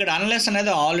 ఇక్కడ అన్లెస్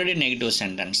అనేది already negative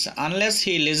sentence. Unless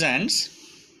he listens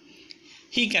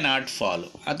he cannot follow.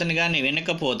 అతను కానీ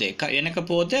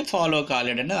వినకపోతే ఫాలో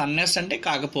కాలేడు అనేది. అన్లెస్ అంటే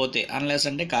కాకపోతే, అన్లెస్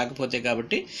అంటే కాకపోతే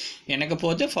కాబట్టి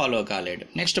వినకపోతే ఫాలో కాలేడు.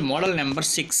 Next model number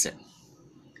 6.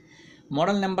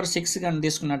 Model number 6 కానీ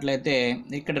తీసుకున్నట్లయితే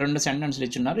ఇక్కడ రెండు సెంటెన్స్లు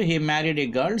ఇచ్చున్నారు. He married A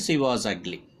girl, she was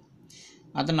ugly.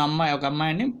 అతను ఒక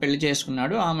అమ్మాయిని పెళ్లి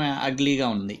చేసుకున్నాడు, ఆమె అగ్లీగా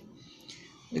ఉంది.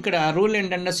 ఇక్కడ రూల్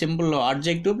ఏంటంటే సింపుల్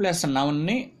అడ్జెక్టివ్ ప్లస్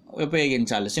నౌన్ని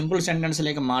ఉపయోగించాలి. సింపుల్ సెంటెన్స్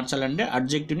లేక మార్చాలంటే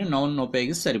అడ్జెక్టివ్ని నౌన్ని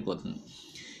ఉపయోగిస్తే సరిపోతుంది.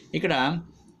 ఇక్కడ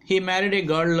he married A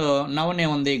girl, noun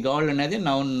ఏముంది, గర్ల్ అనేది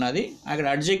నౌన్ ఉన్నది. అక్కడ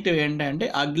అడ్జెక్టివ్ ఏంటంటే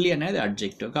అగ్లీ అనేది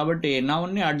అడ్జెక్టివ్. కాబట్టి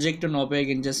నౌన్ని అడ్జెక్టివ్ని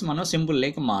ఉపయోగించేసి మనం సింపుల్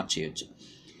లేక మార్చేయచ్చు.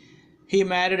 హీ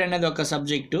మ్యారీడ్ అనేది ఒక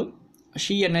సబ్జెక్టు,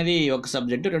 షీ అనేది ఒక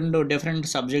సబ్జెక్టు, రెండు డిఫరెంట్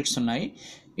సబ్జెక్ట్స్ ఉన్నాయి.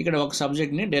 ఇక్కడ ఒక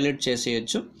సబ్జెక్ట్ని డెలీట్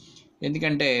చేసేయచ్చు,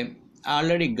 ఎందుకంటే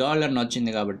ఆల్రెడీ గర్ల్ అని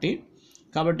వచ్చింది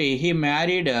కాబట్టి he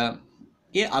married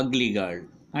A ugly girl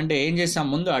అంటే ఏం చేసాం,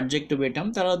 ముందు అడ్జెక్టివ్ పెట్టాం,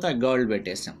 తర్వాత గర్ల్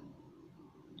పెట్టేసాం.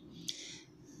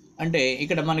 అంటే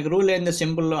ఇక్కడ మనకి రూల్ ఏంది,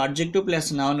 సింపుల్ అడ్జెక్టివ్ ప్లస్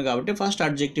నౌన్ కాబట్టి ఫస్ట్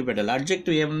అడ్జెక్టివ్ పెట్టాలి.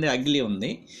 అడ్జెక్టివ్ ఏముంది, అగ్లీ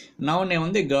ఉంది. నౌన్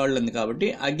ఏముంది, గర్ల్ ఉంది. కాబట్టి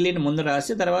అగ్లీని ముందు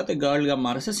రాసి తర్వాత గర్ల్గా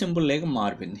మారిస్తే సింపుల్ లేక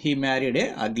మారిపోయింది. He married A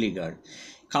ugly girl.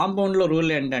 కాంపౌండ్లో రూల్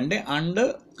ఏంటంటే అండ్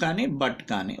కానీ బట్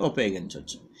కానీ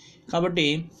ఉపయోగించవచ్చు. కాబట్టి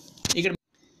ఇక్కడ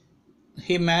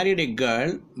he married A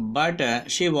girl but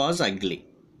she was ugly.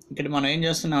 ఇక్కడ మనం ఏం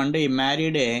చేస్తున్నాం అంటే ఈ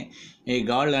మ్యారీడ్ ఏ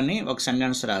గర్ల్ అని ఒక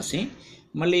సెంటెన్స్ రాసి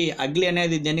మళ్ళీ అగ్లీ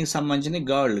అనేది దేనికి సంబంధించింది,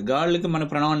 గర్ల్కి మన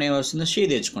ప్రొనౌన్ ఏమొస్తుందో షీ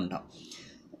తెచ్చుకుంటాం.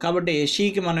 కాబట్టి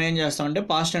షీకి మనం ఏం చేస్తామంటే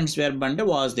పాస్ట్ టెన్స్ వెర్బ్ అంటే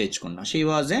వాజ్ తెచ్చుకుంటాం. She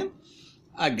was a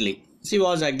ugly, she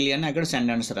was ugly అని అక్కడ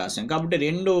సెంటెన్స్ రాసాం. కాబట్టి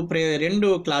రెండు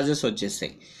క్లాజెస్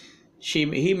వచ్చేసాయి.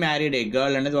 హీ మ్యారీడ్ ఏ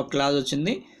గర్ల్ అనేది ఒక క్లాజ్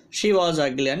వచ్చింది, షీ వాజ్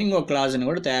అగ్లీ అని ఇంకో క్లాజ్ని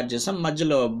కూడా తయారు చేసాం,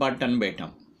 మధ్యలో బట్ అని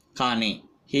పెట్టాం. కానీ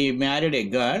he married A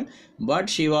girl but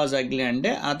she was ugly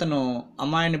అంటే అతను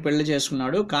అమ్మాయిని పెళ్లి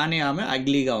చేసుకున్నాడు కానీ ఆమె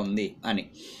అగ్లీగా ఉంది అని.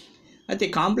 అయితే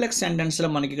కాంప్లెక్స్ సెంటెన్స్లో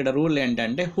మనకి ఇక్కడ రూల్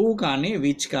ఏంటంటే హూ కానీ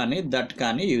విచ్ కానీ దట్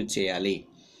కానీ యూజ్ చేయాలి.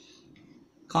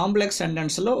 కాంప్లెక్స్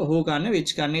సెంటెన్స్లో హూ కానీ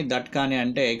విచ్ కానీ దట్ కానీ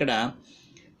అంటే ఇక్కడ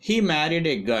he married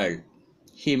A girl,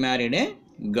 he married A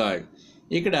girl.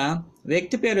 ఇక్కడ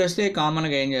వ్యక్తి పేరు వస్తే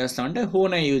కామన్గా ఏం చేస్తామంటే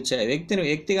హూనే యూజ్ చేయాలి.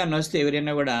 వ్యక్తిగా వస్తే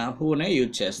ఎవరైనా కూడా హూనే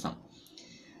యూజ్ చేస్తాం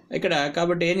ఇక్కడ.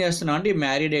 కాబట్టి ఏం చేస్తున్నాం అంటే ఈ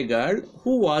married A girl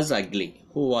who was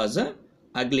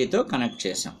అగ్లీతో connect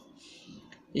చేసాం.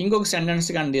 ఇంకొక సెంటెన్స్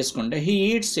కానీ తీసుకుంటే he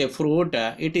eats A fruit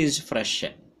it is fresh.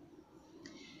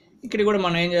 ఇక్కడ కూడా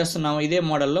మనం ఏం చేస్తున్నాం, ఇదే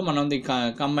మోడల్లో మనం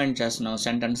కంబైన్ చేస్తున్నాం,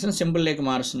 సెంటెన్స్ని సింపుల్ లేక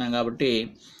మారుస్తున్నాం. కాబట్టి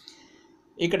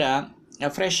ఇక్కడ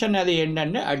ఫ్రెష్ అనేది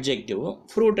ఏంటంటే అడ్జెక్టివ్,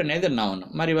 ఫ్రూట్ అనేది నౌన్.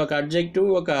 మరి ఒక అడ్జెక్టివ్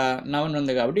ఒక నౌన్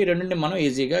ఉంది కాబట్టి ఈ రెండింటిని మనం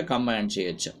ఈజీగా కంబైన్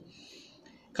చేయొచ్చు.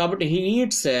 కాబట్టి హీ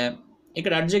ఈట్స్,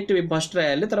 ఇక్కడ అడ్జెక్టివ్ ఫస్ట్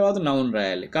రాయాలి తర్వాత నౌన్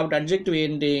రాయాలి. కాబట్టి అడ్జెక్టివ్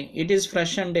ఏంటి, ఇట్ ఈస్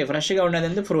ఫ్రెష్ అంటే ఫ్రెష్గా ఉండేది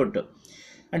అంటే ఫ్రూట్.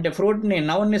 అంటే ఫ్రూట్ని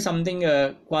నౌన్ని సంథింగ్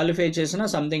క్వాలిఫై చేసినా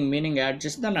సంథింగ్ మీనింగ్ యాడ్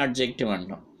చేసి దాన్ని అడ్జెక్టివ్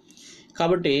అంటాం.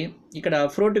 కాబట్టి ఇక్కడ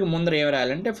ఫ్రూట్కి ముందర ఏం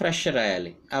రాయాలంటే ఫ్రెష్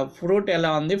రాయాలి. ఆ ఫ్రూట్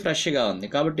ఎలా ఉంది, ఫ్రెష్గా ఉంది.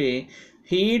 కాబట్టి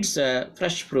హీ ఈట్స్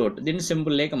ఫ్రెష్ ఫ్రూట్. దీన్ని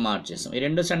సింపుల్ లేక మార్చేసాం. ఈ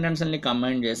రెండు సెంటెన్స్ని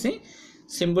కంబైన్ చేసి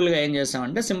సింపుల్గా ఏం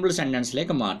చేసామంటే సింపుల్ సెంటెన్స్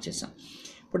లేక మార్చేసాం.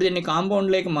 ఇప్పుడు దీన్ని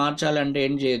కాంపౌండ్లోకి మార్చాలంటే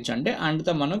ఏం చేయొచ్చు అంటే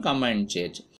అండ్తో మనం కంబైన్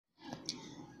చేయొచ్చు.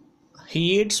 He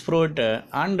eats fruit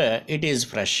and it is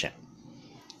fresh.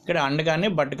 ఇక్కడ అండ్ కానీ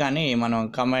బట్ కానీ మనం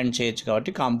కంబైన్ చేయొచ్చు.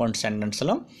 కాబట్టి కాంపౌండ్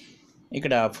సెంటెన్స్లో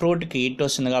ఇక్కడ ఫ్రూట్కి ఇట్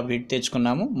వస్తుంది కాబట్టి ఇట్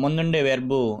తెచ్చుకున్నాము. ముందుండే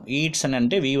వెర్బు ఈట్స్ అని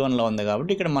అంటే V1లో ఉంది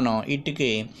కాబట్టి ఇక్కడ మనం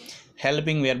ఇట్కి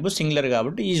హెల్పింగ్ వెర్బు సింగులర్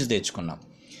కాబట్టి ఈజ్ తెచ్చుకున్నాం.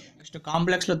 నెక్స్ట్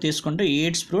కాంప్లెక్స్లో తీసుకుంటే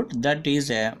eats fruit that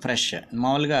is fresh.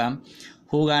 మామూలుగా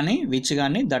హూ కానీ విచ్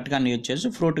కానీ దట్ కానీ యూజ్ చేసి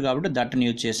ఫ్రూట్ కాబట్టి దట్ని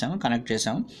యూజ్ చేసాము, కనెక్ట్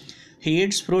చేసాము. He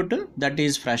eats fruit that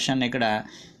is fresh అని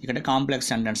ఇక్కడ complex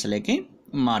సెంటెన్స్లోకి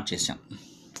మార్చేసాం.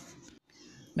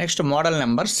 Next model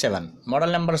number 7.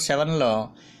 Model number 7లో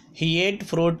he at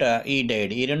fruit ఈ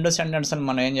డైడ్. ఈ రెండు సెంటెన్స్ని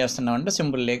మనం ఏం చేస్తున్నాం అంటే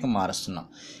సింపుల్ లేక మారుస్తున్నాం.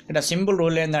 ఇక్కడ సింపుల్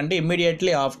రూల్ ఏంటంటే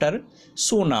ఇమ్మీడియట్లీ ఆఫ్టర్,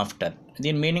 సూన్ ఆఫ్టర్.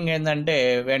 దీని మీనింగ్ ఏంటంటే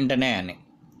వెంటనే అని.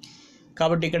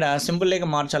 కాబట్టి ఇక్కడ సింపుల్ లేక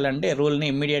మార్చాలంటే రూల్ని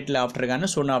ఇమ్మీడియట్లీ ఆఫ్టర్ కానీ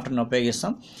సూన్ ఆఫ్టర్ని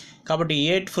ఉపయోగిస్తాం. కాబట్టి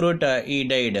ఏట్ ఫ్రూట్ ఈ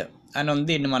డైడ్ అని ఉంది.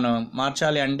 దీన్ని మనం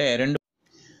మార్చాలి అంటే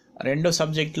రెండు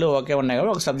సబ్జెక్టులు ఒకే ఉన్నాయి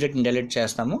కాబట్టి ఒక సబ్జెక్ట్ని డెలీట్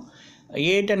చేస్తాము.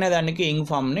 ఎయిట్ అనే దానికి ఇంగ్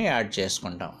ఫామ్ని యాడ్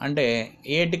చేసుకుంటాం. అంటే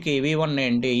ఎయిట్కి V1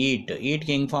 ఏంటి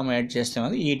ఈట్కి ఇంగ్ ఫామ్ యాడ్ చేస్తే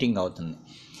అది ఈటింగ్ అవుతుంది.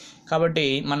 కాబట్టి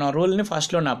మనం రూల్ని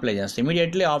ఫస్ట్లోనే అప్లై చేస్తాం.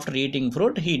 Immediately after eating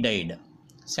fruit he died.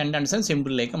 సెంటెన్స్ని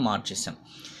simple లేక మార్చేస్తాం.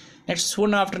 నెక్స్ట్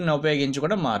సూన్ ఆఫ్టర్ని ఉపయోగించి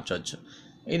కూడా మార్చవచ్చు.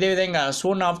 ఇదే విధంగా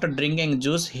soon after drinking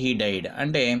juice he died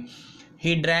అంటే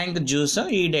he drank juice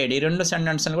he died. ఈ రెండు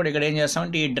సెంటెన్స్ని కూడా ఇక్కడ ఏం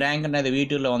చేస్తామంటే ఈ డ్రాంక్ అనేది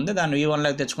V2లో ఉంది, దాన్ని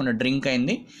V1లోకి తెచ్చుకుంటే డ్రింక్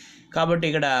అయింది. కాబట్టి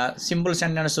ఇక్కడ సింపుల్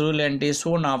సెంటెన్స్ రూల్ ఏంటి,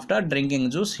 soon after drinking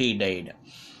juice he died.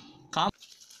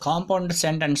 Compound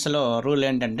సెంటెన్స్లో rule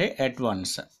ఏంటంటే ఎట్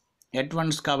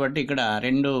వన్స్ కాబట్టి ఇక్కడ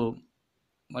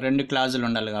రెండు క్లాజులు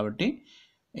ఉండాలి. కాబట్టి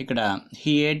ఇక్కడ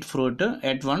he at fruit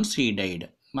at once he died.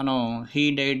 మనం హీ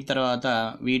డైడ్ తర్వాత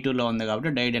V2లో ఉంది కాబట్టి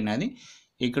డైడ్ అనేది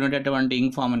ఇక్కడ ఉండేటువంటి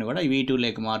ఇంగ్ ఫామ్ని కూడా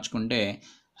V2లోకి మార్చుకుంటే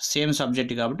సేమ్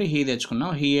సబ్జెక్ట్ కాబట్టి హీ తెచ్చుకున్నాం,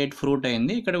 హీ ఏట్ ఫ్రూట్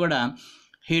అయింది. ఇక్కడ కూడా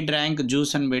హీ డ్రాంక్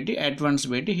జ్యూస్ అని పెట్టి అట్ వన్స్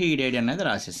పెట్టి హీ డైడ్ అనేది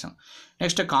రాసేస్తాం.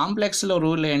 నెక్స్ట్ కాంప్లెక్స్లో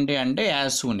రూల్ ఏంటి అంటే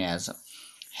యాజ్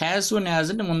సూన్ యాజ్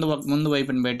అంటే ముందు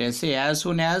వైపుని పెట్టేసి as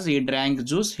soon as he drank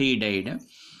juice he died.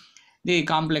 ఇది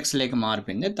కాంప్లెక్స్లోకి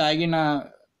మారిపోయింది. తాగిన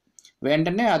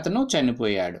వెంటనే అతను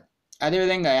చనిపోయాడు.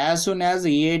 అదేవిధంగా as soon as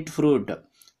he at fruit,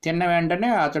 తిన్న వెంటనే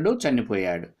అతడు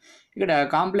చనిపోయాడు. ఇక్కడ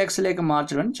కాంప్లెక్స్లోకి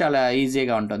మార్చడం చాలా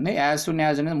ఈజీగా ఉంటుంది. యాజ్ సూన్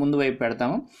యాజ్ అనేది ముందు వైపు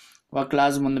పెడతాము, ఒక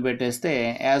క్లాజ్ ముందు పెట్టేస్తే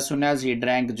as soon as he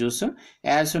drank juice,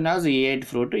 as soon as he at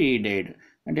fruit he died.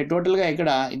 అంటే టోటల్గా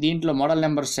ఇక్కడ దీంట్లో మోడల్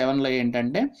నెంబర్ 7లో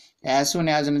ఏంటంటే యాజ్ సూన్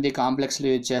యాజ్ అనేది కాంప్లెక్స్లో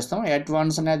యూజ్ చేస్తాం, ఎట్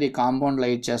వన్స్ అనేది కాంపౌండ్లో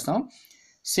యూజ్ చేస్తాం,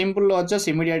 సింపుల్లో వచ్చేసి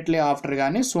ఇమీడియట్లీ ఆఫ్టర్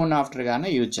కానీ సూన్ ఆఫ్టర్ కానీ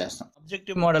యూజ్ చేస్తాం.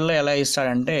 ఆబ్జెక్టివ్ మోడల్లో ఎలా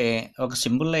ఇస్తాడంటే ఒక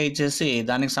సింపుల్లో ఇచ్చేసి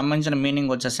దానికి సంబంధించిన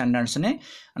మీనింగ్ వచ్చే సెంటెన్స్ని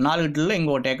 4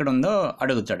 ఇంకొకటి ఎక్కడ ఉందో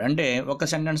అడుగుతాడు. అంటే ఒక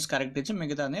సెంటెన్స్ కరెక్ట్ ఇచ్చి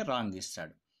మిగతాని రాంగ్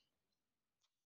ఇస్తాడు.